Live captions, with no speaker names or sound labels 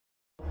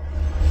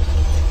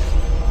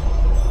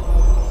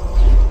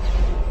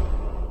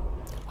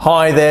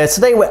Hi there,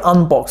 today we're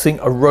unboxing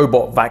a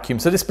robot vacuum.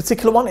 So this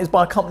particular one is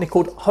by a company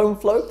called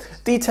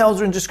HomeFlow. Details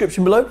are in the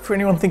description below for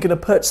anyone thinking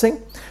of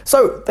purchasing.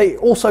 So they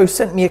also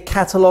sent me a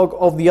catalogue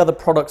of the other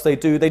products they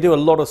do. They do a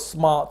lot of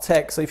smart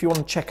tech, so if you want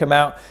to check them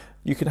out,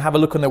 you can have a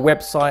look on their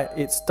website.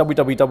 It's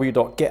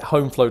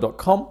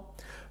www.gethomeflow.com.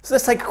 So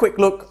let's take a quick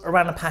look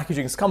around the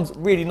packaging. This comes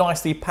really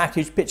nicely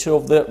packaged, picture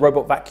of the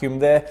robot vacuum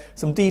there.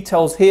 Some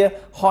details here,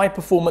 high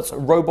performance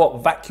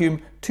robot vacuum,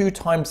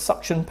 2x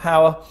suction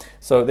power.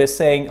 So they're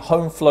saying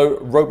HomeFlow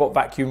robot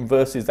vacuum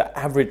versus the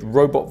average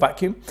robot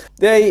vacuum.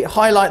 They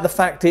highlight the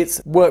fact it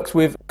works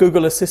with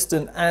Google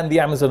Assistant and the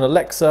Amazon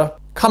Alexa.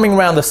 Coming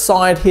around the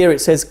side here,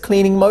 it says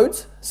cleaning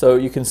modes. So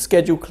you can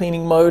schedule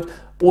cleaning mode,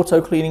 auto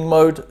cleaning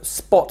mode,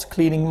 spot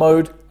cleaning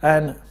mode,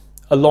 and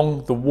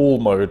along the wall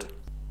mode.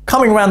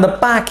 Coming around the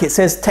back, it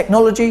says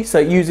technology, so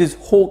it uses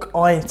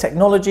Hawkeye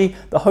technology.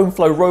 The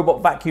HomeFlow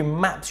robot vacuum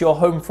maps your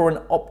home for an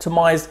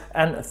optimized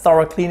and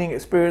thorough cleaning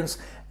experience.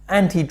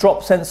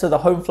 Anti-drop sensor, the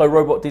HomeFlow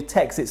robot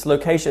detects its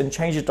location and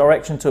changes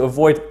direction to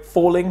avoid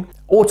falling.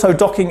 Auto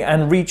docking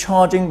and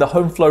recharging, the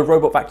HomeFlow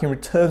robot vacuum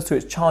returns to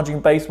its charging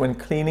base when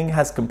cleaning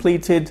has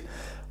completed.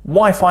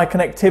 Wi-Fi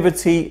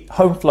connectivity,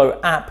 HomeFlow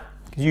app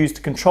used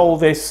to control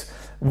this.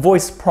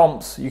 Voice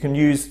prompts you can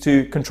use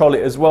to control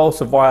it as well,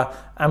 so via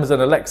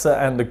Amazon Alexa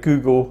and the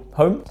Google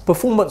Home.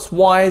 Performance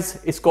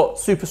wise, it's got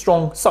super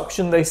strong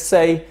suction, they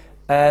say,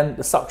 and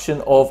the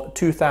suction of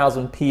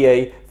 2000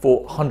 PA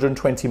for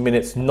 120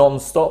 minutes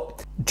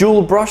non-stop.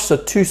 Dual brush, so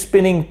 2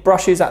 spinning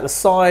brushes at the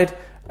side,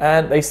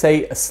 and they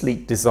say a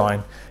sleek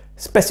design.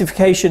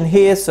 Specification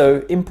here,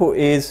 so input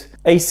is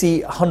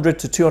AC 100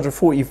 to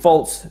 240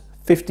 volts,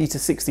 50 to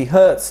 60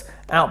 hertz.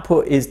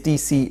 Output is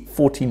DC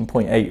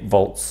 14.8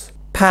 volts.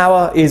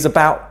 Power is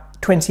about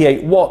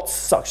 28 watts,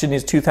 suction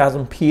is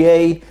 2000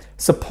 PA,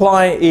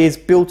 supply is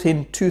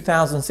built-in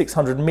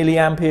 2600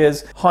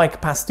 milliamperes, high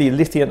capacity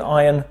lithium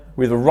ion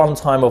with a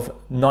runtime of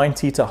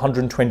 90 to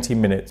 120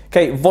 minutes.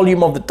 Okay,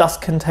 volume of the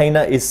dust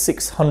container is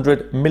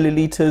 600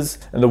 milliliters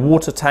and the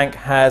water tank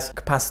has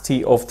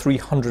capacity of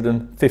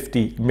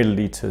 350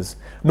 milliliters.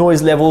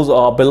 Noise levels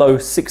are below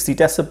 60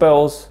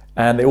 decibels.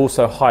 And they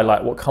also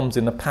highlight what comes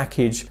in the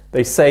package.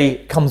 They say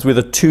it comes with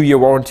a 2-year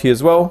warranty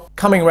as well.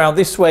 Coming around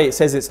this way, it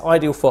says it's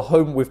ideal for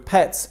home with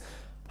pets,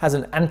 has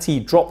an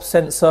anti-drop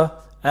sensor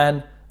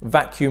and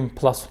vacuum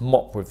plus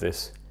mop with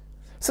this.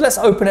 So let's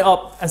open it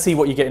up and see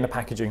what you get in the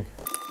packaging.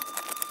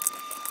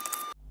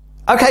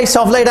 Okay,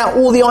 so I've laid out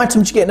all the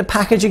items you get in the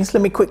packaging, so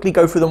let me quickly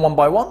go through them one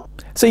by one.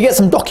 So you get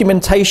some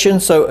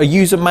documentation, so a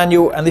user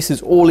manual, and this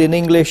is all in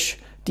English,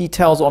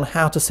 details on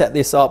how to set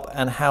this up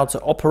and how to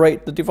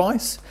operate the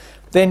device.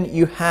 Then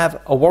you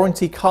have a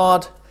warranty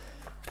card,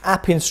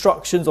 app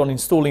instructions on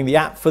installing the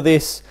app for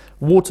this,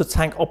 water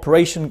tank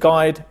operation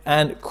guide,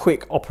 and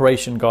quick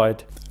operation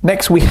guide.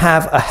 Next we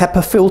have a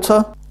HEPA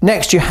filter.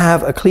 Next you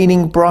have a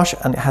cleaning brush,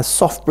 and it has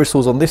soft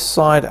bristles on this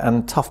side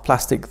and tough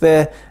plastic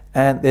there.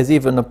 And there's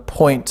even a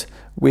point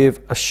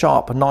with a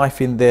sharp knife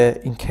in there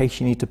in case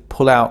you need to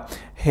pull out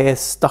hair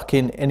stuck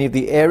in any of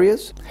the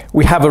areas.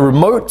 We have a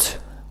remote,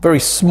 very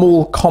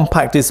small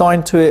compact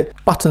design to it.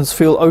 Buttons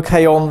feel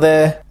okay on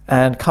there.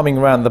 And coming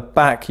around the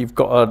back, you've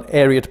got an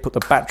area to put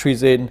the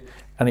batteries in,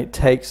 and it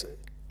takes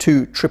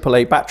 2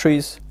 AAA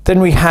batteries. Then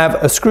we have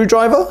a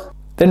screwdriver.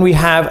 Then we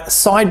have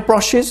side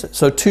brushes,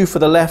 so 2 for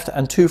the left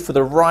and 2 for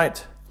the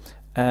right,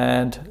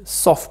 and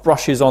soft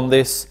brushes on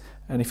this.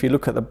 And if you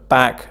look at the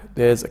back,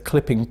 there's a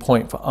clipping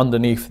point for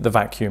underneath the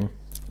vacuum.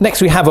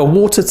 Next we have a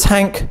water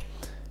tank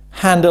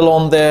handle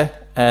on there,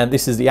 and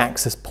this is the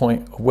access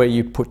point where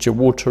you put your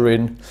water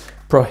in.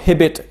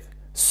 Prohibit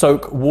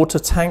soak water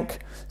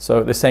tank.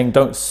 So they're saying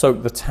don't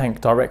soak the tank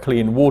directly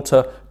in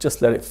water,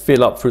 just let it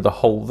fill up through the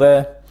hole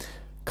there.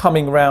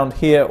 Coming around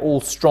here,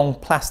 all strong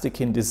plastic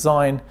in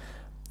design.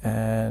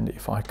 And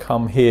if I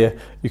come here,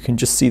 you can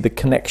just see the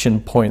connection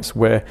points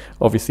where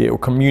obviously it will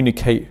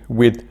communicate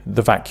with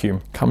the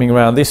vacuum. Coming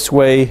around this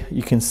way,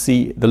 you can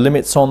see the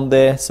limits on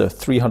there. So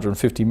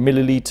 350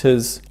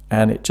 milliliters,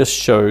 and it just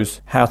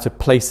shows how to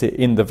place it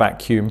in the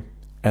vacuum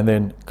and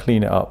then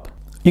clean it up.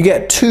 You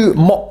get 2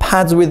 mop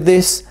pads with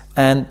this,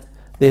 and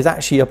there's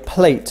actually a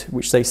plate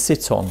which they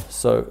sit on.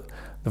 So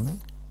the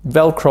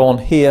Velcro on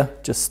here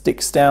just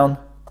sticks down,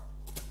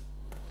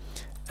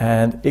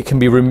 and it can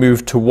be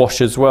removed to wash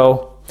as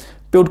well.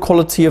 Build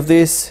quality of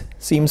this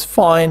seems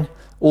fine,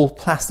 all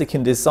plastic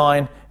in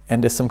design,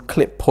 and there's some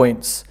clip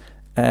points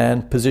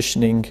and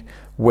positioning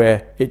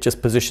where it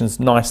just positions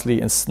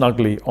nicely and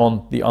snugly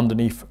on the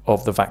underneath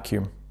of the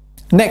vacuum.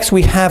 Next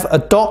we have a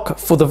dock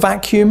for the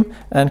vacuum,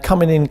 and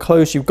coming in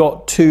close you've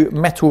got 2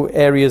 metal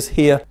areas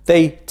here.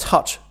 They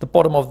touch the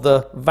bottom of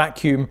the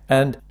vacuum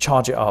and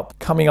charge it up.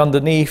 Coming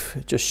underneath,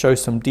 it just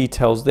shows some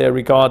details there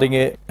regarding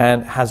it,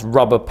 and has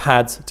rubber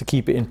pads to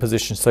keep it in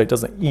position so it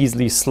doesn't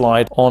easily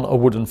slide on a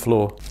wooden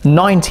floor.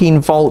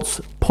 19 volts,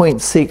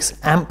 0.6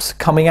 amps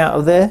coming out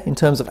of there in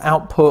terms of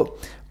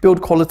output. Build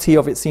quality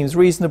of it seems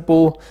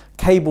reasonable.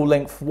 Cable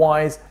length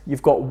wise,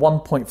 you've got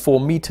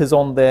 1.4 meters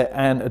on there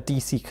and a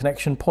DC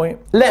connection point.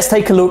 Let's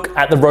take a look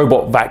at the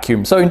robot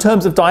vacuum. So in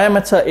terms of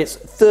diameter, it's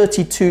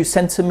 32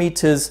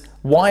 centimeters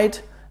wide,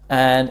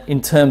 and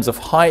in terms of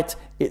height,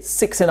 it's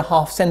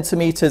 6.5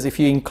 centimeters. If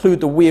you include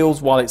the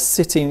wheels while it's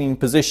sitting in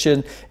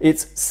position,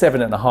 it's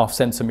 7.5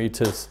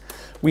 centimeters.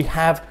 We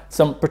have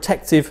some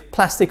protective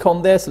plastic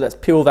on there, so let's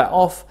peel that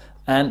off,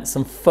 and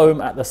some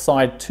foam at the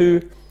side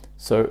too.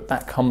 So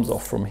that comes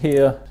off from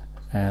here,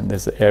 and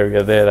there's an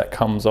area there that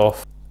comes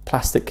off.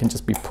 Plastic can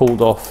just be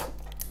pulled off.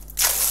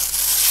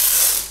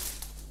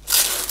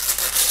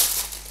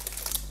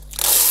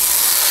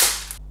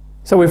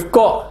 So we've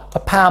got a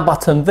power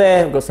button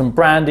there, we've got some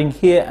branding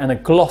here and a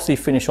glossy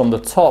finish on the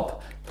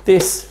top.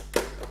 This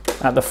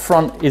at the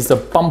front is the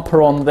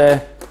bumper on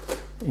there.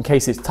 In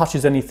case it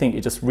touches anything,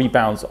 it just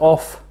rebounds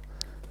off.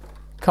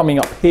 Coming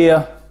up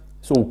here,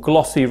 it's all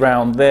glossy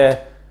around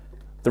there.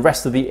 The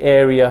rest of the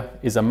area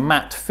is a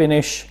matte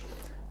finish.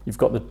 You've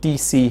got the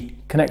DC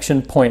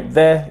connection point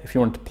there if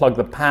you want to plug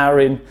the power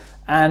in,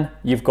 and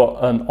you've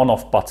got an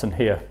on-off button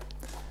here.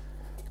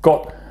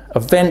 Got a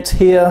vent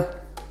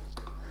here,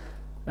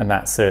 and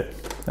that's it.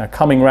 Now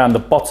coming around the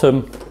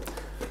bottom,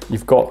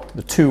 you've got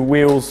the two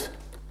wheels.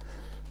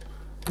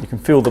 You can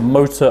feel the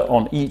motor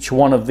on each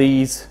one of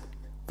these,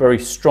 very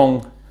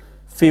strong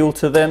feel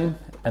to them.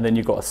 And then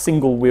you've got a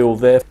single wheel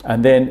there,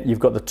 and then you've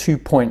got the 2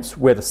 points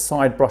where the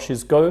side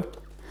brushes go.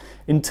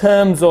 In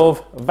terms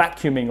of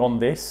vacuuming on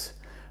this,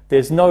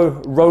 there's no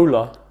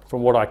roller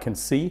from what I can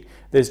see.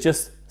 There's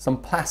just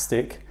some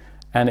plastic,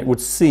 and it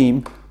would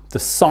seem the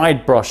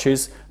side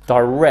brushes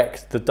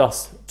direct the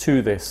dust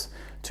to this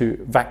to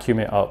vacuum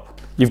it up.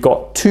 You've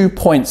got 2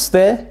 points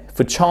there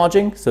for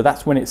charging, so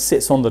that's when it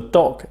sits on the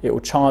dock, it will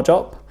charge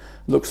up.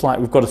 Looks like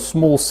we've got a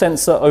small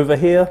sensor over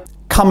here.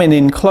 Coming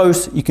in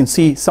close, you can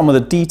see some of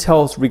the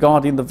details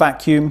regarding the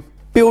vacuum.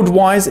 Build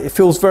wise, it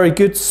feels very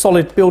good,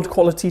 solid build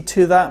quality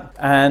to that.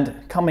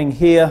 And coming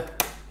here,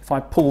 if I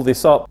pull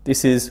this up,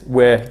 this is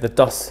where the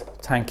dust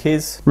tank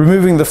is.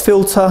 Removing the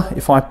filter,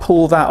 if I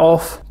pull that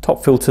off,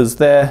 top filter's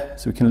there,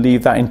 so we can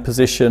leave that in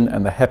position,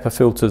 and the HEPA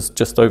filter's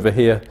just over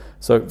here.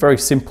 So very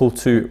simple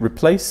to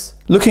replace.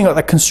 Looking at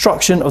the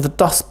construction of the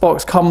dust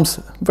box, comes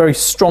very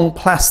strong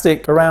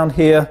plastic around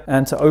here,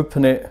 and to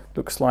open it,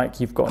 looks like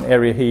you've got an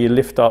area here you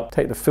lift up,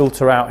 take the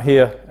filter out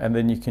here, and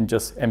then you can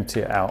just empty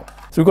it out.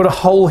 So we've got a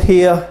hole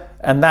here,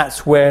 and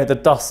that's where the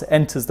dust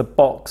enters the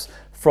box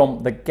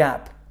from the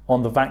gap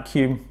on the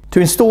vacuum.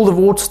 To install the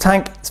water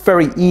tank, it's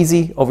very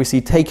easy.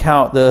 Obviously take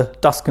out the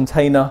dust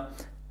container,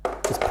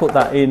 just put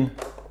that in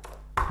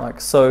like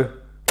so,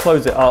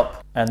 close it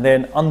up, and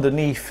then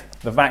underneath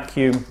the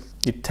vacuum,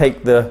 you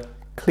take the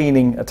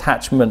cleaning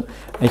attachment,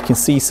 and you can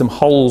see some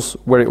holes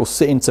where it will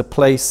sit into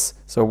place.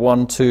 So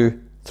 1,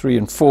 2, 3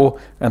 and 4,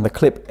 and the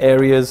clip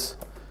areas.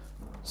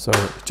 So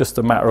it's just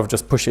a matter of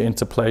just push it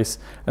into place,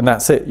 and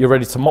that's it. You're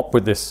ready to mop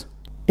with this.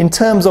 In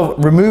terms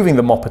of removing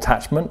the mop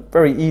attachment,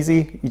 very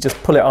easy. You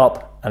just pull it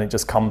up and it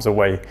just comes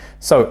away.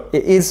 So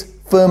it is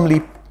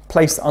firmly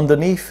placed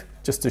underneath,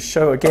 just to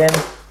show again.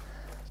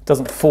 It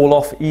doesn't fall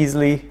off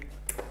easily,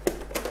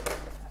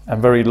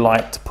 and very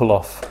light to pull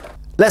off.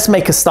 Let's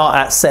make a start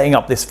at setting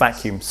up this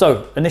vacuum.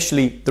 So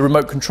initially the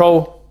remote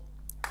control,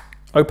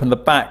 open the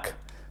back,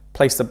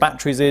 place the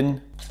batteries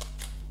in.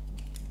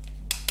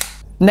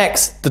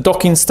 Next, the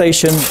docking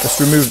station, just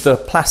remove the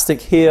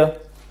plastic here,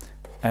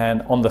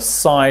 and on the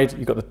side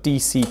you've got the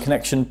DC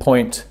connection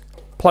point,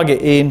 plug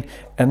it in,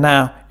 and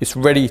now it's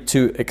ready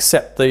to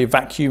accept the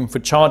vacuum for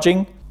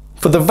charging.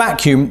 For the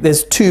vacuum,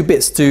 there's 2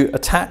 bits to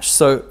attach.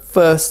 So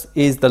first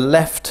is the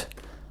left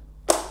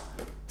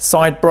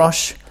side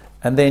brush,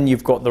 and then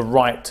you've got the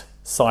right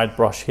side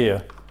brush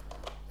here.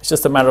 It's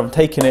just a matter of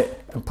taking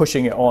it and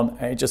pushing it on,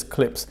 and it just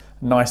clips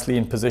nicely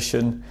in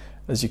position.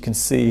 As you can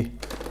see,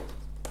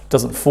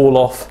 doesn't fall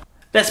off.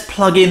 Let's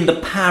plug in the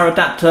power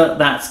adapter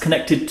that's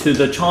connected to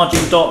the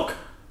charging dock,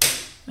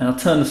 and I'll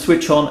turn the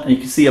switch on, and you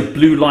can see a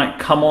blue light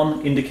come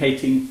on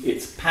indicating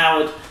it's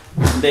powered.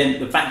 And then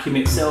the vacuum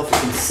itself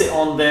can sit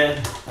on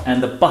there,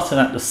 and the button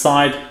at the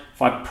side,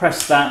 if I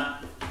press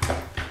that,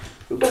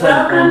 it'll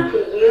turn it on. Welcome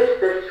to use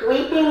the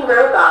sweeping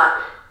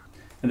robot.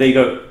 And there you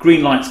go,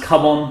 green lights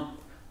come on,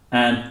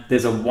 and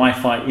there's a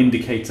Wi-Fi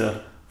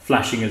indicator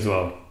flashing as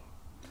well.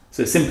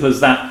 So it's simple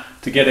as that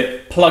to get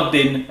it plugged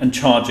in and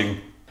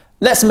charging.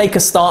 Let's make a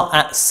start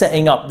at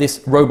setting up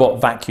this robot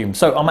vacuum.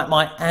 So I'm at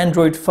my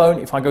Android phone.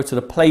 If I go to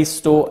the Play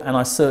Store and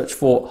I search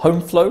for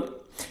HomeFlow,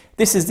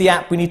 this is the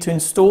app we need to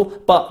install,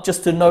 but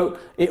just to note,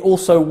 it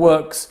also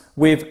works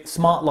with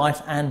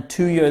Smartlife and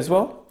Tuya as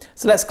well.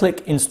 So let's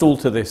click install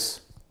to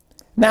this.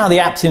 Now the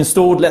app's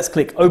installed, let's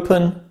click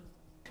open,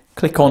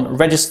 click on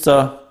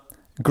register,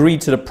 agree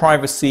to the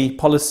privacy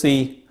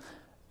policy,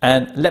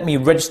 and let me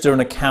register an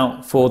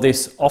account for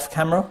this off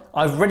camera.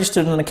 I've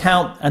registered an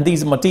account, and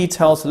these are my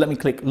details, so let me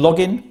click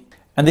login.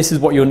 And this is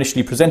what you're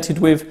initially presented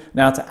with.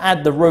 Now to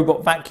add the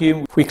robot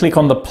vacuum, we click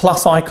on the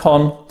plus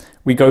icon,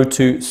 we go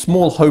to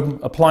small home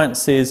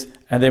appliances,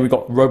 and then we've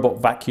got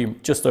robot vacuum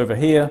just over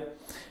here.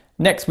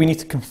 Next, we need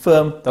to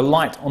confirm the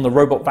light on the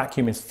robot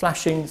vacuum is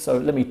flashing. So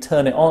let me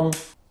turn it on.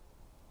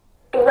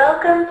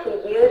 Welcome to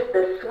use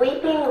the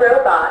sweeping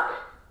robot.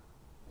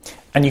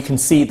 And you can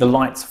see the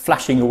lights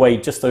flashing away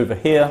just over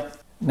here.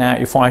 Now,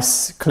 if I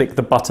click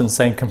the button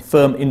saying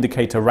confirm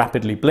indicator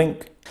rapidly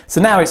blink. So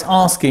now it's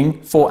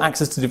asking for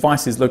access to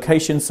devices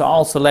location. So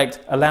I'll select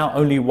allow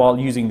only while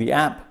using the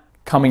app.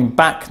 Coming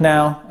back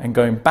now and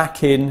going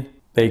back in.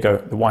 There you go,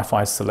 the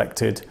Wi-Fi is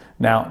selected.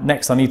 Now,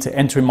 next I need to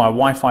enter in my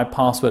Wi-Fi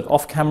password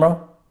off camera.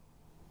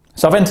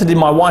 So I've entered in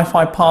my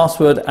Wi-Fi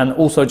password, and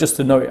also just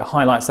to note, it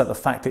highlights that the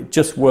fact it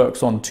just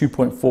works on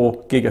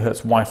 2.4 gigahertz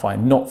Wi-Fi,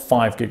 not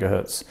 5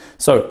 gigahertz.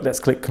 So let's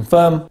click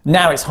confirm.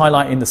 Now it's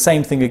highlighting the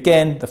same thing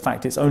again, the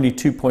fact it's only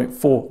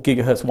 2.4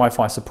 gigahertz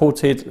Wi-Fi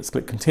supported. Let's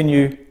click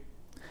continue,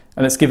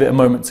 and let's give it a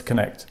moment to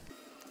connect.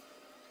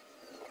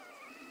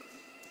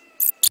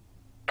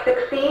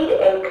 Succeed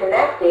in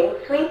connecting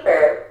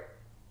sweeper.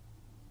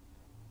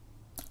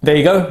 There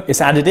you go,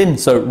 it's added in.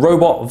 So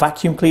robot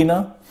vacuum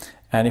cleaner,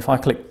 and if I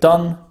click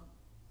done,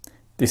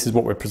 this is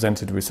what we're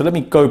presented with. So let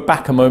me go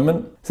back a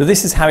moment. So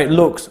this is how it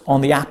looks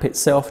on the app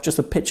itself, just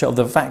a picture of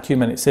the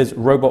vacuum, and it says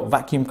robot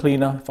vacuum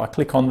cleaner. If I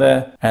click on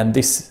there, and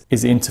this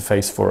is the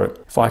interface for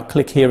it. If I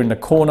click here in the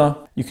corner,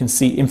 you can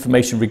see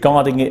information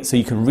regarding it, so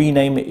you can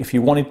rename it if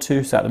you wanted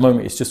to. So at the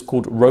moment it's just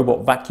called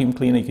robot vacuum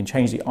cleaner. You can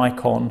change the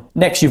icon.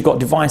 Next, you've got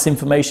device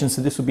information,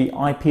 so this will be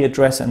IP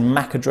address and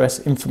MAC address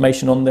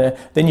information on there.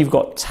 Then you've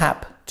got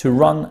tap to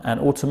run and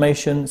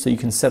automation, so you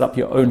can set up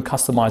your own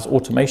customized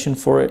automation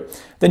for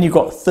it. Then you've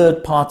got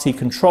third-party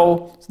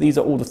control. So these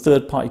are all the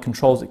third-party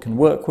controls it can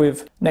work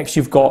with. Next,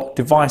 you've got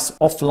device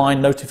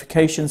offline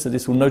notification, so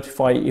this will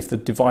notify you if the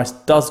device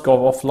does go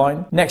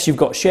offline. Next, you've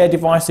got share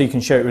device, so you can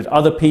share it with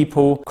other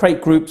people.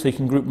 Create group, so you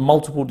can group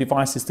multiple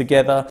devices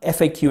together.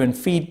 FAQ and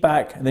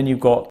feedback, and then you've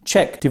got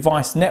check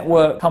device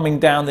network. Coming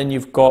down, then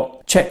you've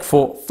got check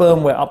for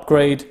firmware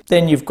upgrade.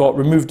 Then you've got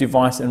remove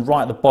device, and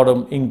right at the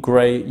bottom in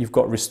gray, you've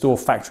got restore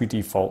factory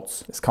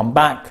defaults. Let's come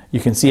back. You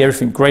can see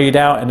everything grayed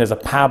out, and there's a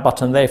power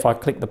button there. If I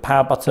click the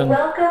power button.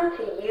 Welcome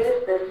to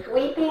use the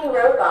sweeping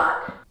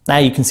robot. Now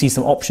you can see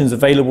some options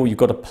available. You've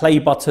got a play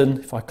button.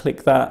 If I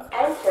click that.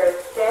 Enter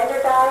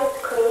standardized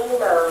cleaning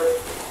mode.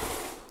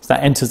 So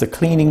that enters the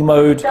cleaning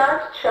mode.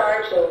 Start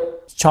charging.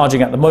 It's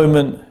charging at the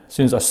moment. As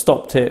soon as I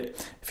stopped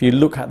it, if you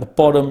look at the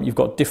bottom, you've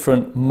got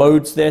different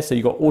modes there. So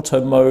you've got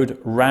auto mode,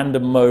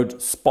 random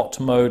mode, spot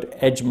mode,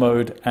 edge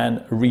mode,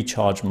 and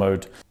recharge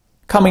mode.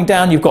 Coming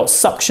down, you've got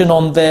suction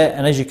on there,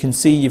 and as you can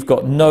see, you've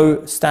got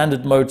no,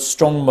 standard mode,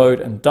 strong mode,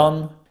 and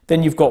done.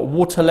 Then you've got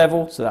water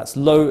level, so that's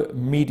low,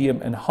 medium,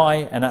 and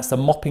high, and that's the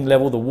mopping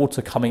level, the water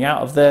coming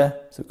out of there.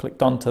 So click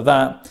done to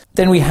that.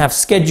 Then we have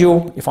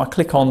schedule. If I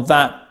click on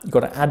that, you've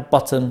got an add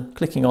button.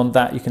 Clicking on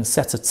that, you can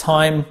set a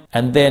time,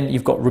 and then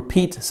you've got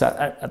repeat. So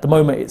at the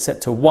moment it's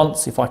set to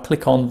once. If I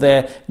click on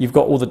there, you've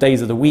got all the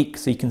days of the week,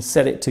 so you can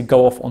set it to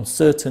go off on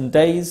certain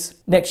days.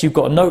 Next, you've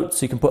got a note,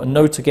 so you can put a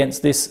note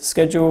against this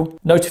schedule.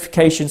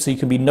 Notification, so you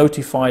can be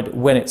notified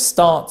when it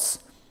starts.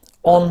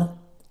 On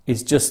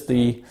is just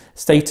the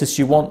status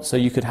you want, so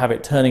you could have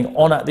it turning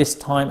on at this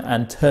time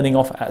and turning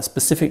off at a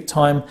specific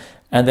time.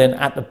 And then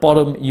at the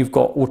bottom you've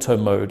got auto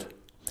mode,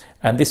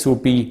 and this will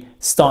be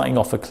starting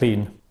off a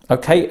clean.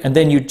 Okay, and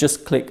then you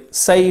just click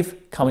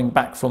save, coming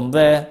back from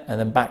there and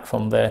then back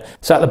from there.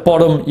 So at the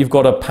bottom you've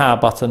got a power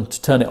button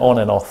to turn it on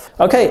and off.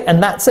 Okay,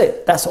 and that's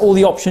it. That's all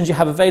the options you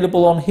have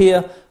available on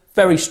here.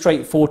 Very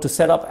straightforward to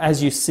set up,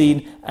 as you've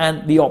seen,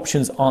 and the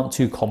options aren't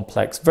too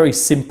complex. Very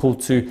simple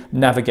to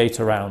navigate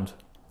around.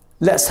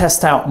 Let's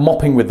test out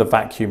mopping with the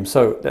vacuum.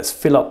 So let's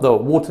fill up the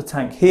water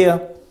tank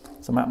here.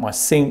 So I'm at my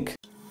sink.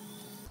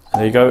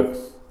 There you go.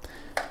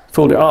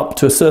 Filled it up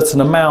to a certain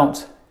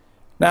amount.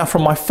 Now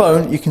from my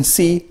phone, you can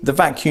see the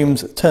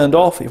vacuum's turned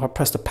off. If I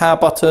press the power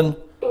button.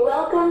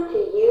 Welcome to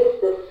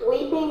use the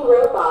sweeping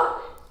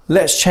robot.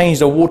 Let's change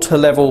the water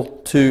level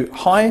to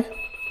high.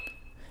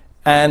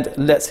 And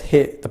let's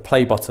hit the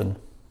play button.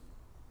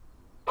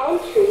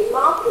 Entry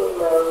mopping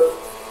mode.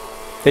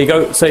 There you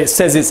go. So it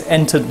says it's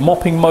entered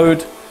mopping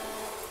mode.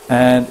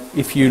 And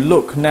if you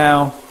look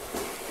now,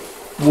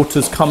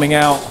 water's coming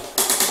out.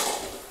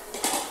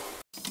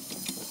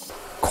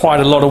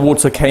 Quite a lot of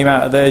water came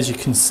out of there, as you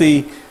can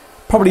see.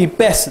 Probably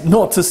best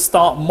not to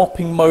start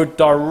mopping mode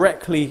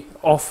directly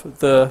off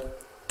the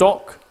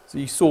dock. So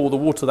you saw the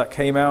water that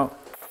came out.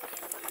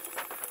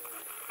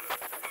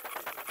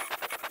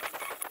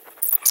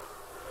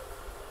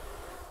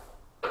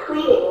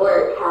 Cleaning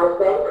work has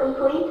been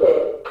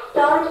completed.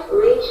 Start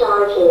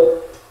recharging.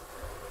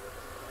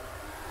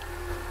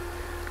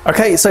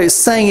 Okay, so it's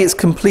saying it's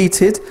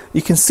completed.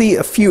 You can see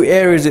a few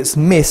areas it's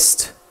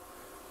missed.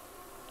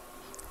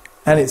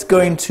 And it's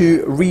going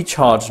to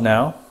recharge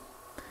now.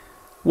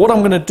 What I'm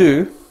going to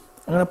do,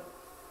 I'm going to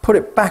put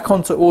it back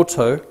onto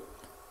auto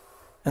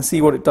and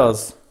see what it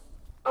does.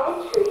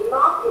 Entry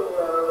mopping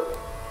mode.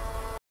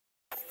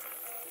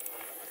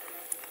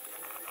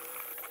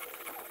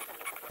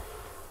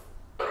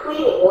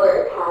 Cleaning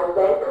work has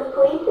been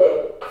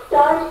completed.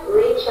 Start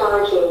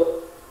recharging.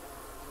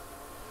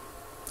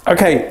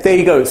 Okay, there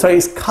you go. So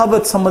it's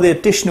covered some of the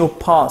additional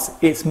parts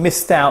it's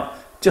missed out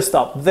just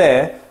up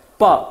there,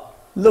 but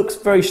looks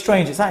very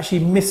strange. It's actually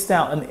missed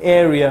out an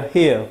area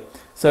here.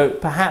 So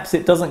perhaps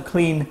it doesn't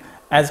clean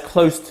as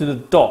close to the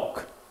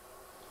dock.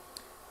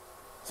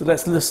 So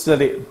let's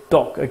let it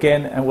dock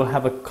again and we'll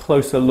have a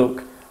closer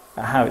look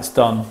at how it's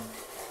done.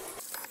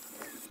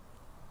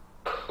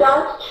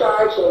 Start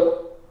charging.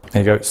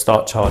 There you go,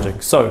 start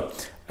charging. So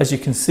as you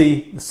can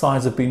see, the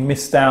sides have been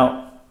missed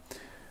out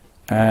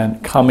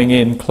and coming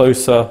in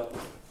closer.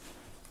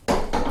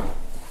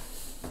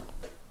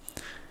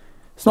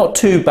 It's not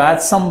too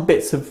bad. Some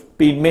bits have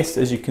been missed,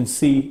 as you can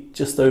see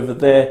just over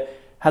there.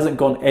 Hasn't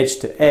gone edge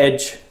to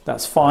edge,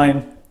 that's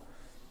fine.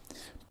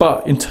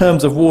 But in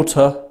terms of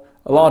water,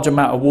 a large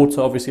amount of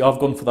water, obviously I've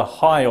gone for the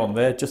high on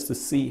there just to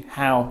see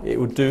how it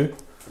would do.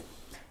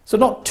 So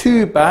not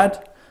too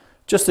bad,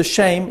 just a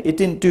shame it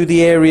didn't do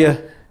the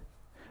area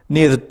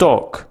near the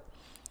dock.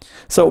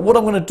 So what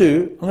I'm going to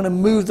do, I'm going to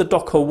move the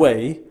dock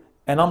away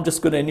and I'm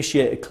just going to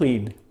initiate a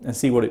clean and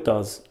see what it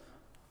does.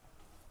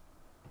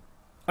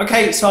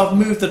 Okay, so I've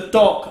moved the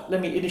dock, let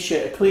me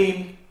initiate a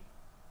clean.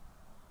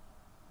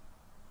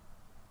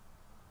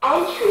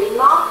 Entry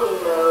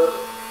mopping mode.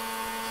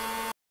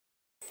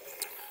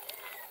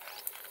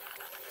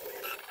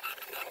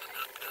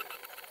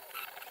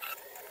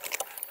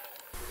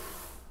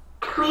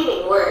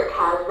 Cleaning work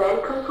has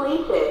been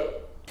completed.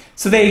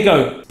 So there you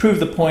go, prove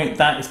the point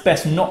that it's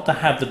best not to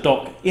have the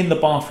dock in the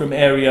bathroom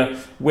area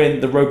when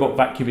the robot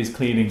vacuum is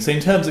cleaning. So in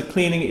terms of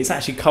cleaning, it's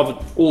actually covered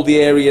all the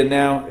area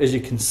now, as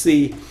you can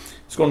see.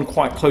 It's gone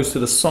quite close to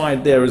the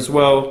side there as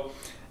well,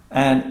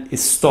 and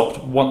it's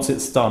stopped once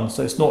it's done.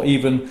 So it's not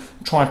even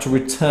trying to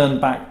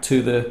return back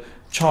to the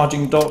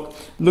charging dock.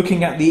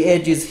 Looking at the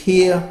edges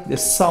here,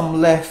 there's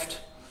some left,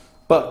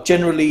 but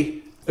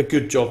generally a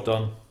good job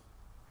done.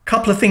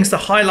 Couple of things to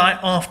highlight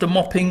after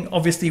mopping.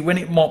 Obviously when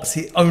it mops,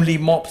 it only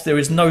mops. There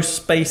is no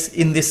space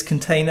in this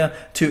container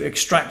to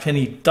extract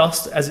any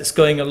dust as it's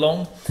going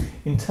along.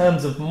 In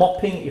terms of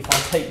mopping, if I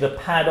take the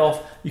pad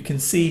off, you can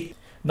see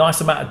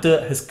nice amount of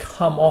dirt has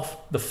come off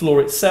the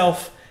floor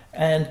itself.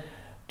 And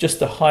just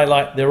to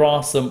highlight, there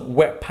are some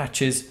wet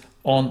patches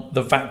on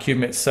the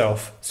vacuum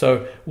itself.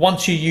 So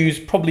once you use,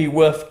 probably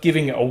worth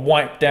giving it a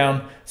wipe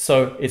down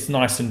so it's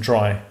nice and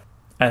dry.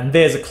 And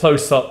there's a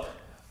close-up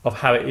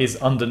of how it is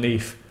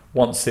underneath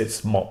once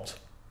it's mopped.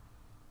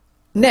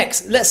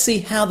 Next, let's see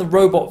how the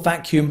robot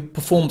vacuum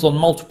performs on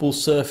multiple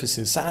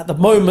surfaces. So at the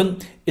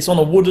moment, it's on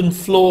a wooden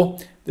floor.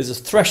 There's a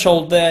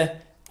threshold there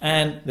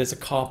and there's a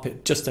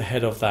carpet just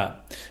ahead of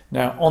that.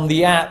 Now on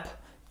the app,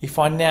 if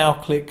I now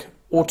click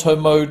auto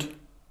mode,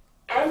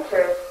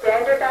 Enter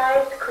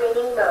standardized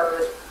cleaning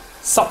mode.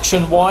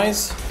 suction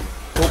wise,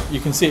 oh, you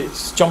can see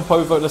it jump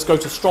over. Let's go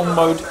to strong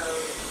mode.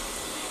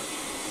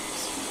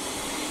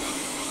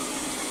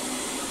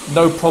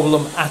 No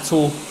problem at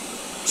all,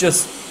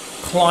 just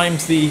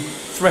climbs the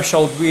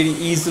threshold really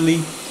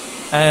easily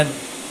and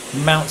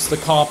mounts the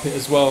carpet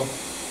as well.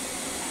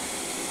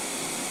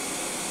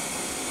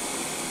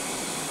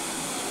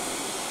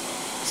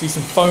 See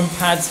some foam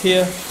pads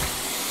here.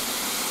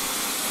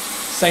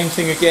 Same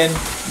thing again,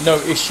 no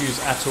issues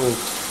at all.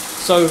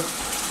 So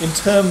in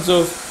terms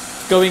of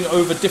going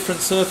over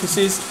different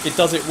surfaces, it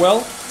does it well.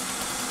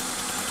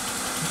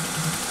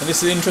 And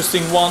this is an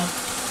interesting one.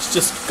 It's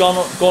just gone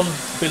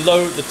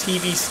below the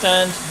TV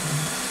stand.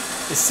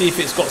 Let's see if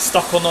it's got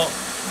stuck or not.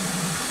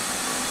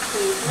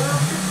 Please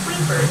move the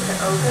sweeper to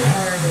open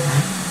area.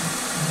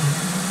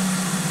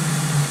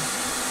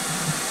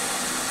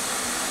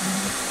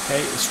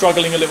 Okay, it's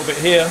struggling a little bit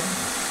here.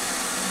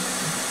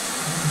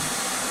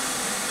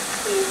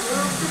 Please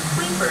move the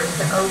sweeper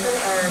to open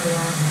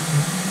area.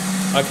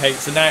 Okay,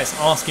 so now it's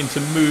asking to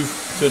move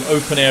to an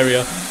open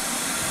area.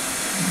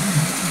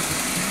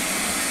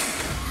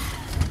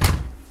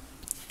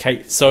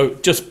 Okay, so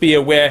just be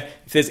aware,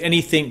 if there's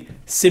anything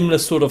similar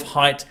sort of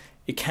height,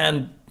 it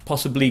can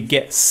possibly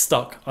get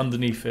stuck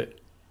underneath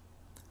it.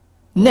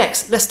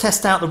 Next, let's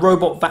test out the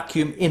robot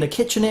vacuum in a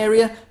kitchen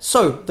area.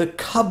 So the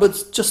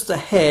cupboards just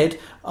ahead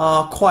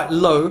are quite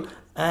low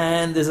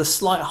and there's a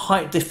slight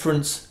height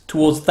difference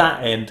towards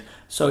that end.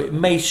 So it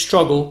may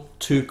struggle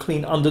to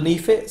clean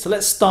underneath it. So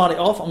let's start it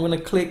off. I'm going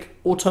to click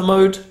auto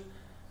mode.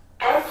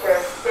 Enter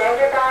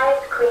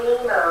standardized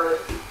cleaning mode.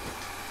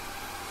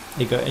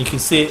 There you go, and you can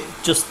see it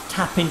just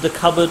tapping the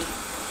cupboard,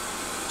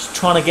 just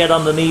trying to get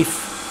underneath,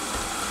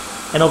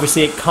 and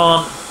obviously it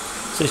can't,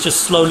 so it's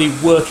just slowly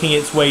working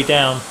its way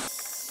down.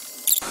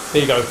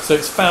 There you go, so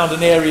it's found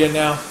an area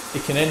now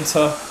it can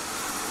enter,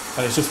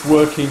 and it's just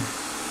working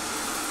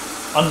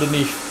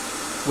underneath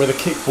where the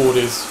kickboard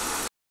is.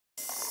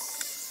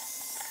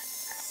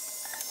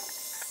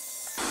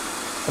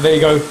 And there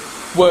you go,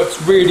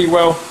 works really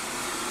well,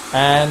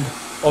 and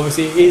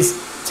obviously it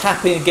is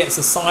tapping against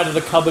the side of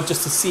the cupboard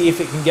just to see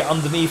if it can get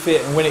underneath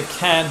it, and when it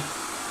can,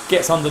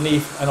 gets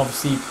underneath and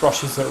obviously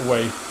brushes it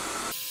away.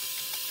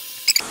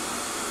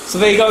 So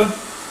there you go,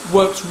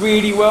 works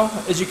really well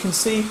as you can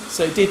see.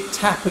 So it did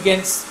tap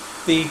against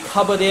the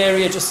cupboard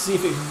area just to see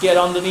if it could get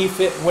underneath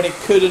it. When it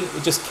couldn't,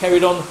 it just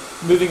carried on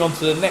moving on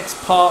to the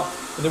next part.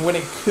 And then when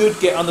it could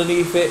get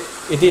underneath it,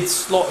 it did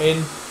slot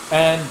in,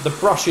 and the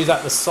brushes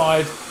at the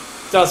side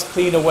does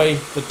clean away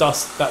the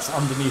dust that's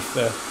underneath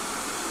there.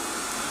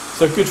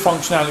 So good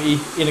functionality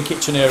in a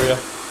kitchen area.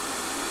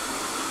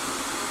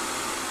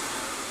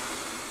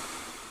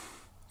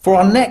 For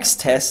our next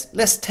test,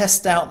 let's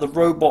test out the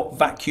robot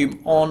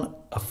vacuum on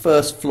a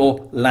first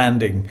floor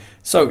landing.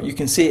 So you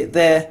can see it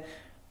there.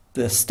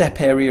 The step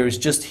area is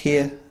just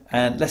here,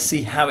 and let's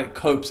see how it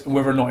copes and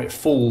whether or not it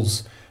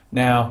falls.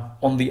 Now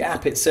on the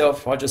app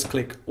itself, if I just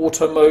click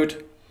auto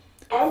mode.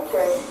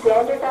 Enter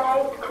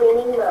standardized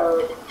cleaning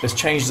mode. Let's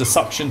change the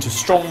suction to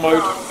strong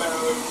mode.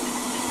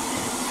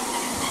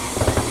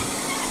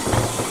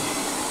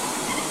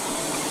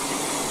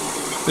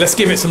 Let's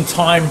give it some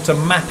time to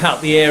map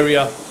out the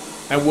area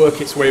and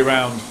work its way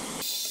around.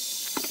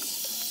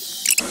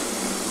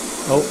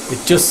 Oh,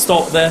 it just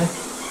stopped there.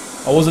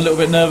 I was a little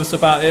bit nervous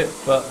about it,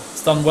 but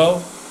it's done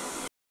well.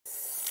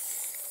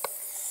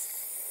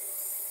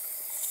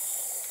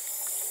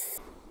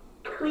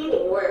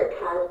 Cleaning work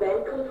has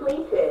been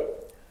completed.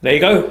 There you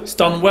go, it's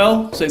done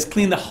well. So it's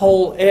cleaned the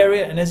whole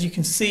area, and as you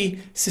can see,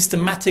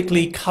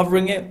 systematically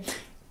covering it.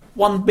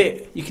 One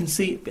bit, you can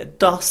see a bit of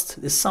dust.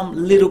 There's some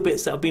little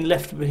bits that have been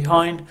left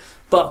behind,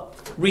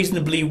 but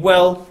reasonably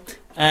well.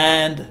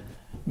 And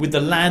with the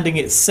landing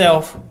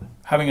itself,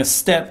 having a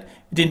step,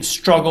 it didn't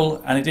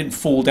struggle and it didn't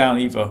fall down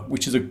either,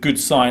 which is a good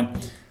sign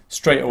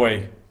straight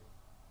away.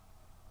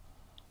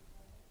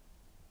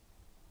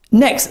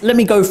 Next, let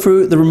me go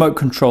through the remote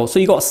control. So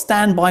you've got a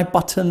standby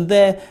button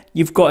there.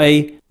 You've got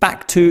a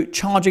back to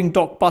charging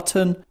dock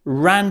button,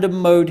 random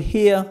mode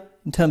here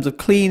in terms of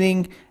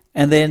cleaning,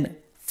 and then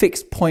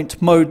fixed point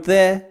mode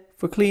there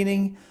for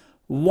cleaning.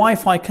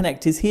 Wi-Fi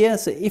connect is here.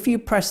 So if you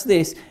press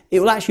this, it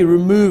will actually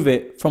remove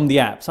it from the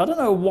app. So I don't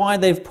know why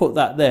they've put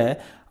that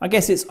there. I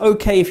guess it's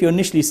okay if you're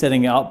initially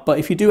setting it up, but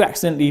if you do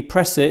accidentally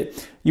press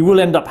it, you will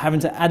end up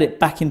having to add it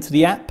back into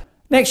the app.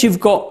 Next, you've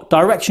got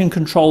direction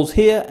controls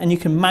here, and you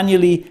can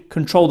manually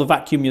control the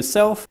vacuum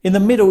yourself. In the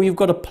middle, you've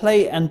got a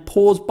play and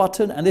pause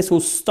button, and this will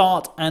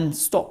start and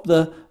stop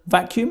the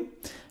vacuum.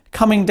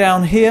 Coming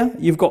down here,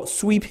 you've got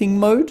sweeping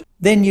mode.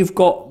 Then you've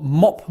got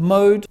mop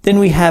mode. Then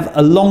we have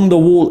along the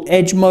wall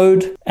edge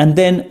mode, and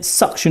then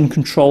suction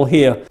control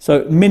here.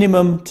 So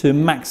minimum to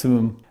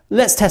maximum.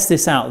 Let's test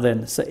this out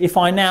then. So if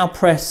I now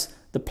press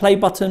the play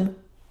button.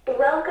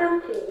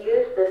 Welcome to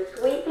use the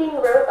sweeping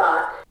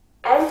robot.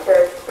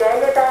 Enter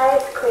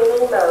standardized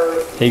cleaning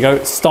mode. There you go,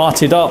 it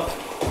started up.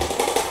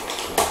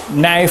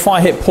 Now if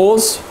I hit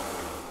pause,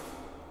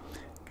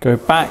 go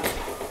back.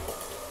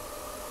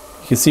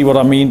 You can see what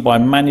I mean by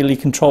manually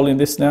controlling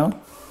this now.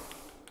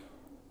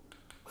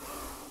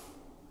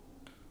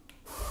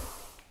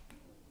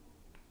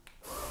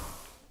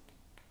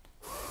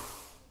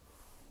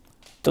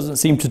 Doesn't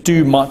seem to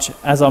do much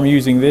as I'm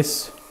using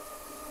this.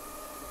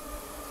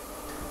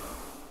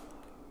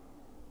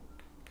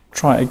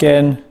 Try it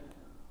again.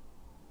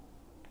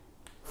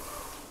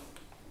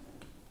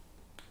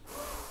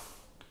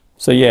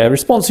 So yeah,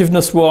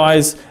 responsiveness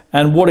wise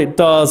and what it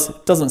does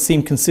doesn't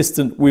seem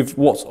consistent with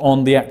what's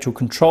on the actual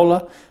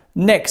controller.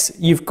 Next,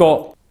 you've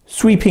got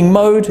sweeping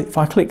mode. If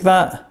I click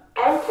that.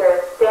 Enter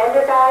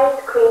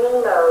standardized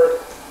cleaning mode.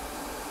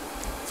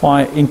 If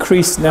I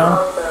increase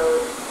now.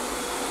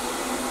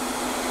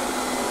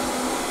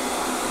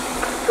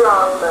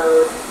 Strong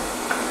mode.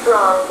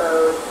 Strong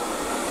mode.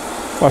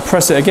 If I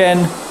press it again.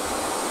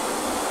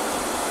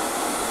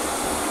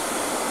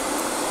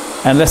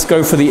 And let's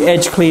go for the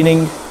edge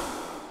cleaning.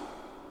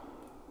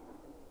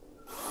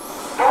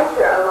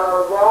 Enter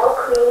along wall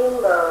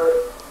cleaning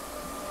mode.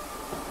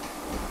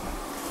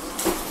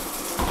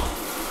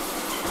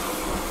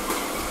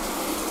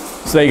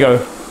 So there you go.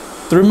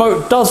 The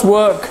remote does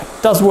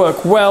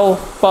work well,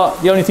 but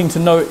the only thing to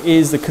note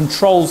is the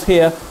controls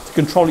here to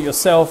control it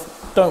yourself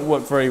don't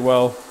work very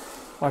well.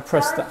 If I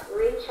press that.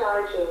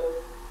 Recharging.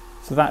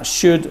 So that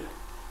should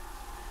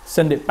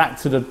send it back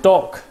to the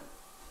dock.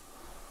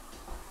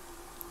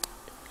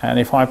 And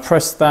if I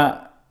press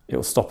that,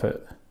 it'll stop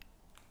it.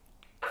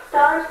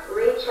 Start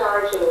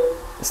recharging.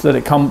 Let's let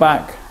it come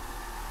back.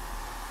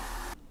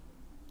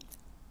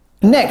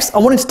 Next, I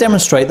wanted to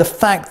demonstrate the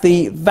fact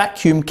the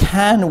vacuum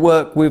can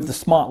work with the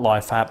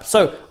Smartlife app.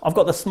 So I've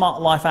got the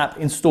Smartlife app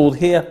installed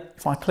here.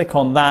 If I click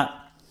on that,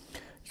 you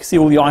can see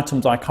all the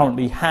items I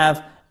currently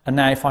have. And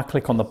now if I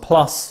click on the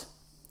plus,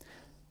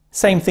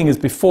 same thing as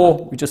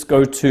before, we just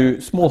go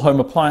to small home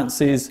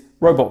appliances,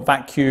 robot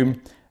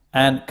vacuum,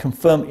 and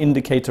confirm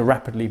indicator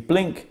rapidly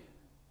blink.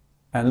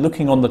 And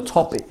looking on the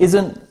top, it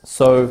isn't.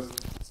 So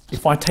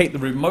if I take the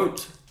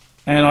remote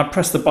and I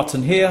press the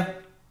button here,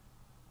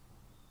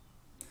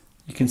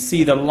 you can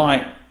see the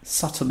light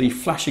subtly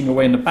flashing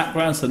away in the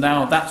background. So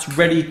now that's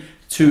ready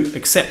to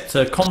accept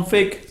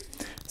config.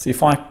 So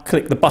if I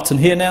click the button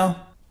here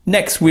now,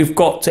 next we've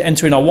got to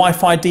enter in our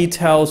Wi-Fi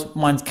details.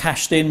 Mine's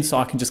cached in, so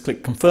I can just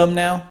click confirm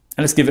now.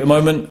 And let's give it a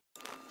moment.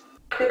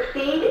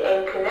 Succeed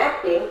in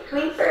connecting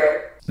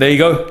sweeper. There you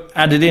go,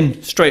 added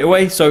in straight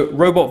away. So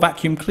robot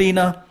vacuum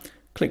cleaner,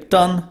 click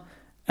done,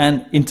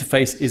 and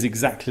interface is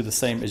exactly the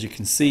same as you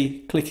can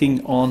see.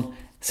 Clicking on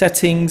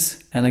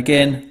settings, and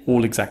again,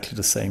 all exactly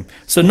the same.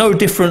 So no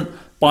different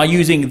by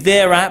using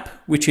their app,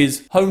 which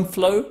is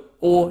HomeFlow,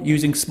 or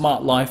using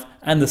Smartlife,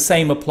 and the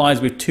same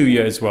applies with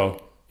Tuya as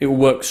well. It will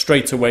work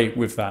straight away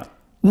with that.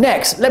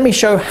 Next, let me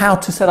show how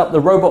to set up the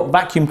robot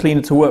vacuum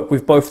cleaner to work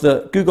with both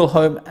the Google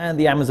Home and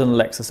the Amazon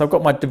Alexa. So I've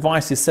got my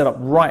devices set up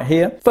right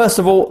here. First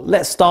of all,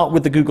 let's start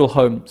with the Google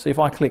Home. So if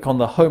I click on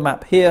the Home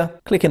app here,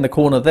 click in the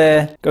corner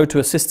there, go to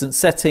Assistant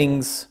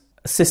Settings,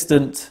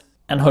 Assistant,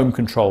 and Home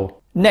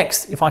Control.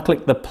 Next, if I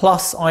click the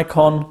plus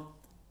icon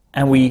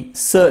and we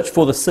search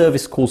for the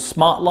service called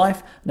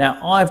Smartlife. Now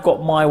I've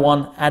got my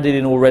one added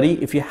in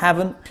already. If you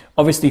haven't,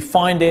 obviously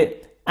find it,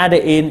 add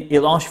it in,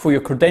 it'll ask you for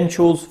your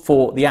credentials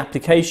for the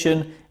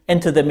application,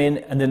 enter them in,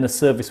 and then the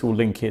service will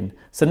link in.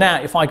 So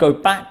now if I go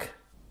back,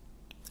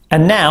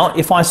 and now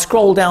if I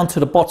scroll down to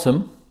the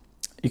bottom,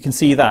 you can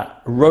see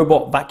that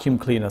robot vacuum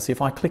cleaner. So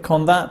if I click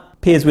on that,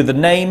 appears with the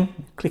name,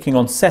 clicking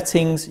on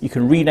settings, you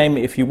can rename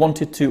it if you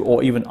wanted to,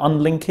 or even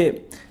unlink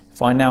it.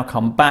 If I now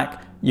come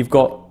back, you've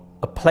got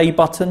a play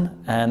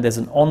button, and there's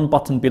an on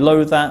button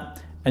below that,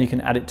 and you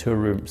can add it to a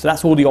room. So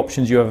that's all the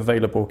options you have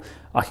available.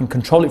 I can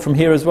control it from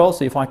here as well.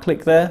 So if I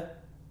click there,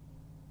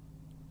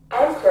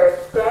 enter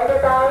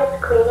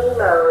standardized cleaning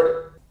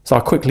mode. so I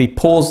quickly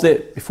paused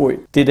it before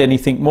it did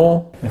anything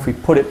more. And if we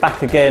put it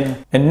back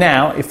again, and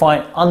now if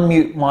I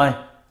unmute my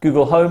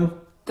Google Home,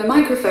 the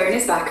microphone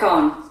is back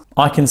on.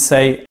 I can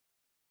say,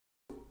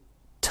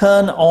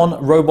 turn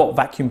on robot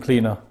vacuum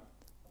cleaner.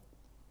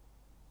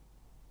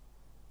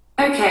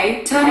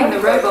 Okay, turning the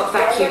robot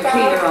vacuum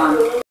cleaner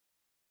on.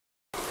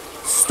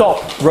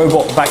 Stop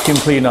robot vacuum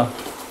cleaner.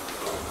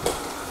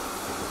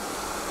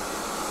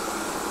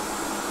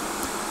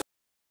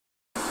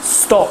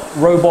 Stop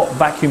robot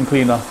vacuum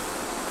cleaner.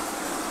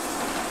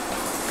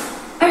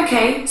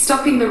 Okay,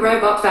 stopping the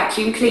robot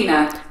vacuum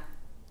cleaner.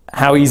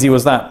 How easy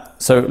was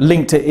that? So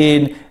linked it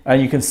in,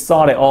 and you can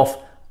start it off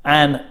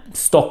and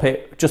stop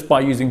it just by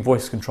using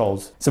voice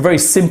controls. So very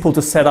simple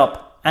to set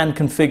up and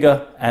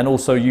configure and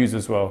also use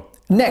as well.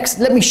 Next,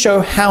 let me show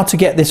how to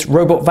get this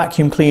robot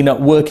vacuum cleaner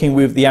working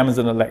with the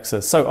Amazon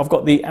Alexa. So I've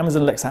got the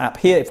Amazon Alexa app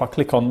here. If I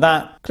click on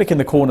that, click in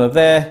the corner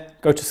there,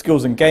 go to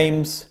skills and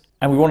games,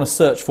 and we want to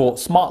search for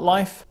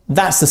Smartlife.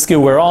 That's the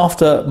skill we're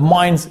after.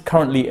 Mine's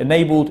currently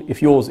enabled.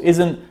 If yours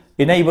isn't,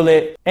 enable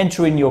it,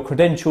 enter in your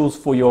credentials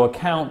for your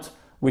account,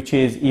 which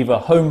is either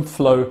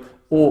HomeFlow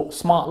or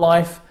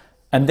Smartlife,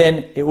 and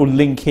then it will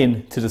link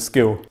in to the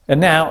skill. And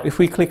now if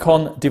we click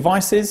on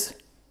devices,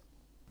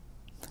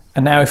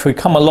 and now if we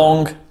come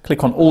along,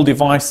 click on all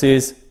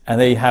devices,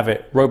 and there you have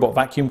it, robot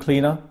vacuum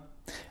cleaner.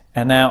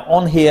 And now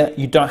on here,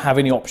 you don't have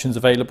any options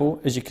available.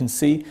 As you can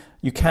see,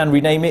 you can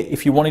rename it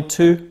if you wanted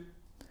to.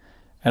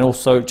 And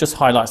also just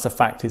highlights the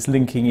fact it's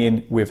linking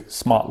in with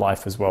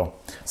Smartlife as well.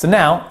 So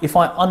now if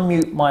I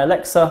unmute my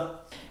Alexa,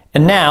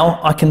 and now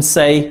I can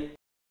say,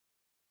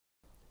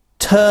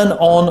 turn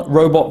on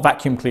robot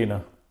vacuum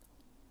cleaner.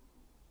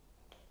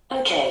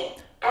 Okay.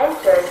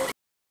 Enter.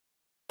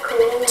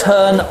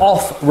 Turn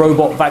off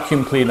robot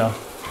vacuum cleaner.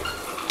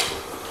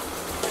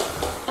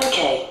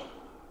 Okay.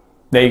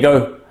 There you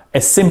go.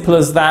 As simple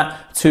as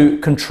that to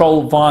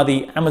control via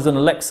the Amazon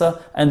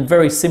Alexa, and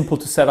very simple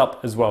to set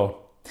up as well.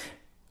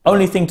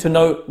 Only thing to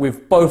note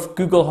with both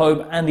Google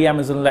Home and the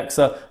Amazon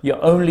Alexa,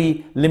 you're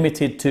only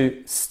limited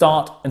to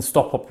start and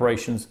stop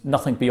operations,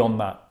 nothing beyond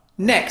that.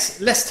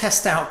 Next, let's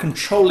test out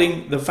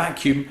controlling the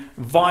vacuum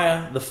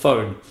via the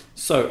phone.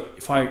 So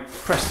if I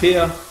press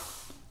here,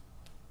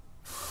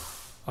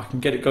 I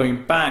can get it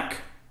going back.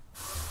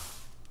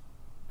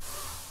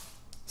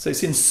 So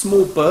it's in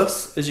small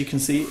bursts, as you can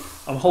see.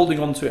 I'm holding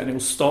on to it and it will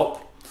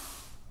stop.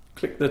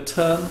 Click the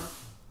turn.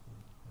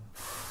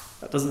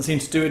 That doesn't seem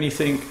to do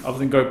anything other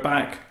than go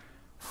back.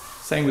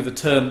 Same with the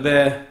turn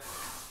there.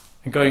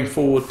 And going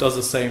forward does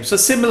the same. So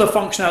similar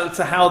functionality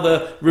to how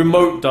the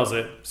remote does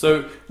it.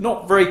 So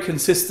not very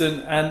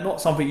consistent and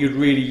not something you'd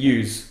really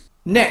use.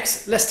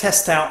 Next, let's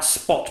test out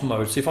spot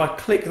mode. So if I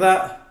click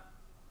that.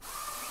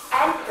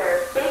 Enter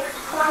fixed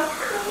point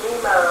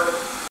cleaning mode.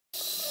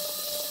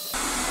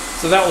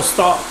 So that will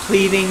start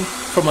cleaning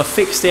from a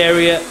fixed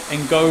area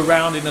and go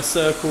around in a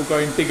circle,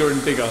 going bigger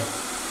and bigger.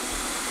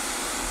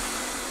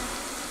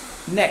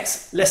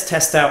 Next, let's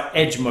test out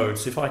edge mode.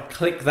 So if I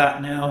click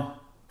that now.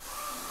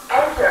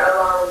 Enter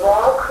along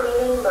wall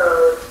cleaning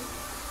mode.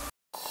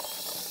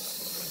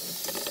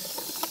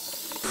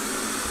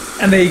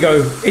 And there you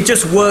go. It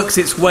just works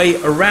its way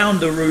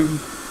around the room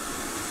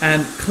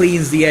and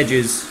cleans the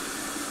edges.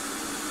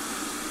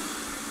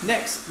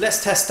 Next,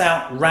 let's test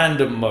out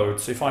random mode.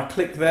 So if I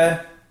click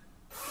there.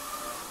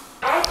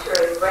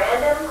 Entering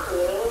random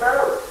cleaning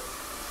mode.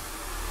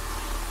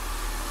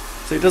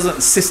 So it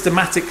doesn't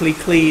systematically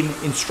clean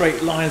in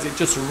straight lines, it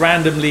just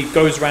randomly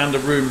goes around the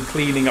room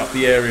cleaning up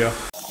the area.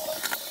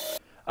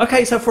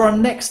 Okay, so for our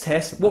next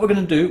test, what we're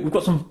going to do, we've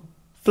got some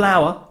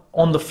flour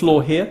on the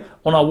floor here,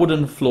 on our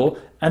wooden floor,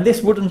 and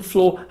this wooden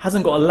floor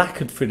hasn't got a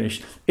lacquered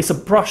finish. It's a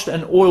brushed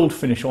and oiled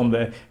finish on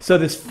there, so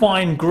there's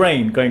fine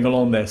grain going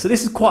along there. So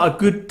this is quite a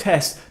good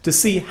test to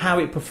see how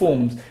it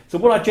performs. So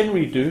what I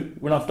generally do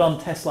when I've done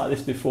tests like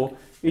this before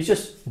is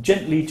just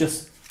gently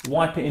just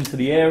wipe it into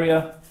the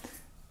area,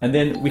 and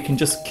then we can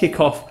just kick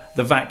off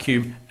the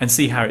vacuum and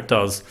see how it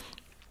does.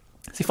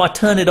 So if I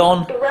turn it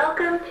on,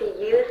 Welcome to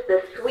use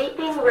the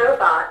sweeping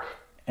robot.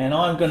 and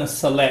I'm going to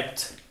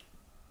select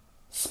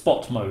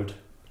spot mode.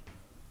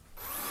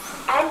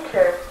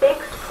 Enter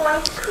fixed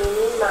point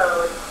cleaning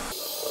mode.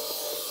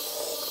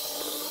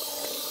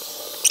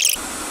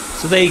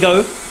 So there you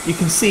go, you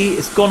can see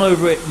it's gone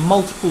over it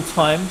multiple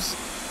times,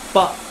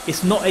 but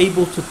it's not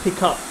able to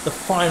pick up the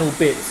final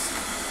bits.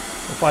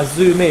 If I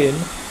zoom in,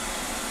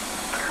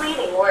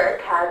 Cleaning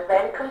work has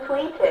been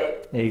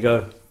completed. there you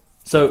go.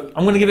 So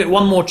I'm going to give it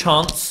one more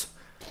chance.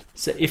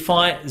 So if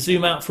I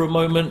zoom out for a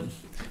moment,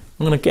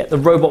 I'm going to get the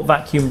robot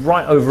vacuum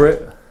right over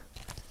it,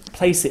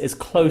 place it as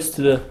close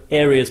to the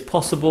area as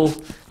possible.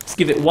 Let's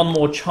give it one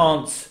more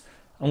chance.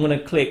 I'm going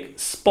to click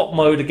spot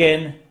mode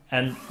again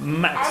and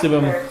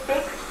maximum Enter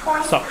fixed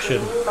point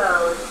suction. cleaning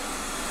mode.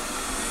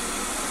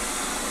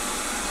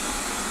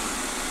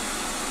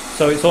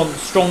 So it's on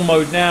strong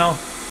mode now.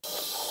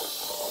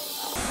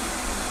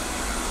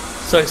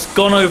 So it's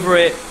gone over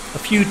it a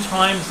few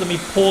times. Let me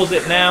pause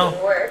it now.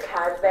 Cleaning work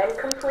has been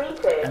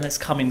completed. And let's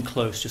come in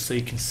close just so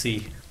you can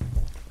see.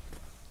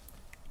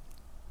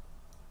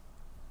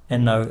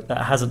 And no,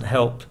 that hasn't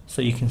helped.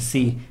 So you can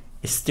see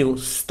it's still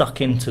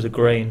stuck into the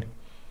grain.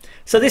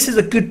 So this is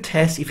a good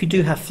test. If you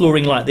do have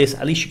flooring like this,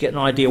 at least you get an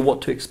idea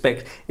what to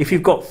expect. If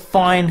you've got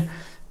fine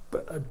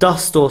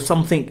dust or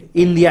something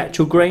in the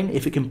actual grain,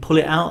 if it can pull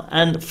it out.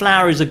 And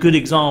flour is a good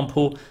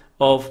example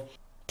of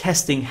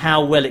testing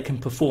how well it can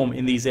perform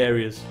in these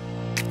areas.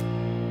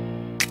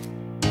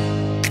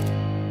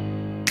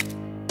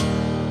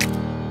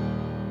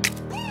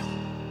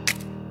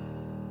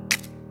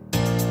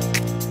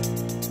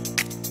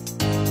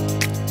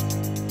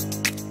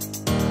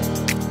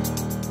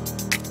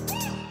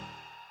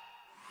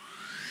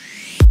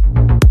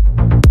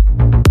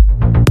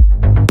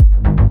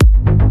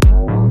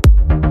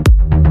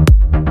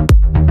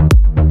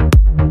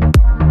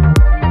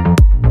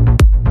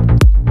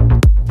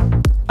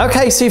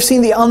 Okay, so you've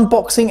seen the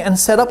unboxing and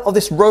setup of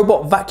this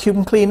robot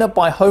vacuum cleaner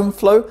by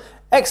HomeFlow.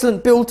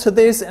 Excellent build to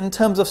this in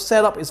terms of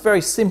setup. It's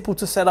very simple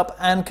to set up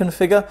and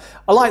configure.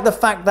 I like the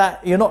fact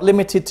that you're not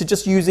limited to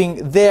just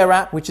using their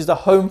app, which is the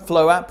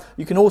HomeFlow app.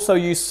 You can also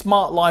use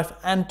Smartlife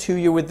and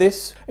Tuya with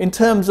this. In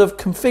terms of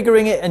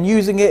configuring it and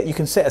using it, you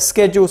can set a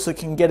schedule so you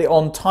can get it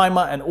on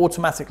timer and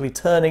automatically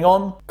turning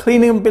on.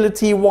 Cleaning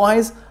ability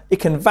wise, it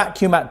can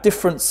vacuum at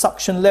different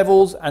suction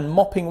levels, and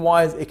mopping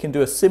wise, it can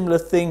do a similar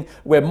thing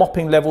where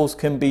mopping levels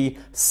can be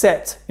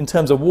set in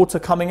terms of water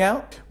coming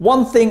out.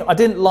 One thing I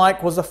didn't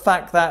like was the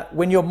fact that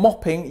when you're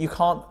mopping, you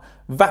can't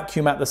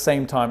vacuum at the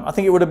same time. I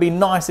think it would have been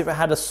nice if it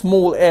had a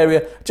small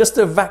area just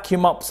to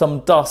vacuum up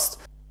some dust.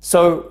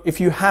 So if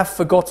you have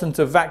forgotten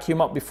to vacuum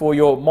up before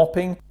you're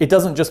mopping, it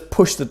doesn't just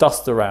push the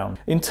dust around.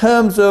 In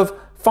terms of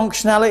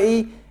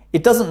functionality,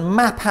 it doesn't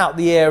map out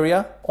the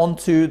area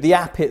onto the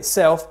app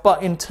itself,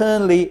 but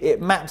internally it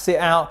maps it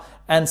out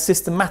and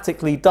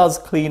systematically does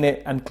clean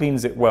it and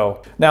cleans it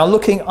well. Now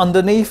looking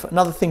underneath,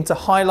 another thing to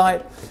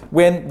highlight,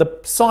 when the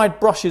side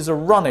brushes are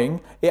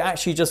running, it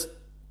actually just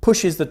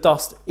pushes the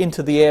dust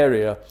into the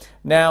area.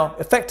 Now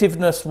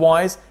effectiveness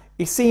wise,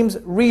 it seems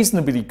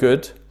reasonably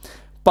good,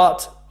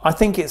 but I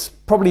think it's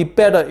probably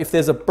better if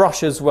there's a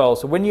brush as well.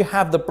 So when you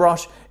have the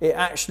brush, it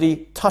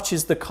actually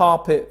touches the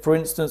carpet, for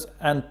instance,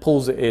 and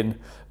pulls it in.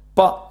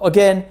 But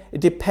again,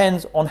 it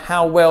depends on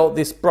how well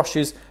this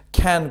brushes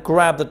can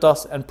grab the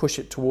dust and push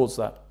it towards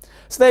that.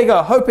 So there you go.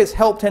 I hope it's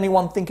helped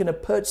anyone thinking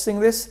of purchasing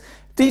this.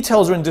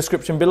 Details are in the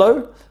description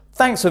below.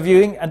 Thanks for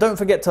viewing, and don't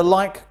forget to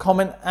like,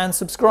 comment and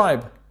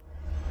subscribe.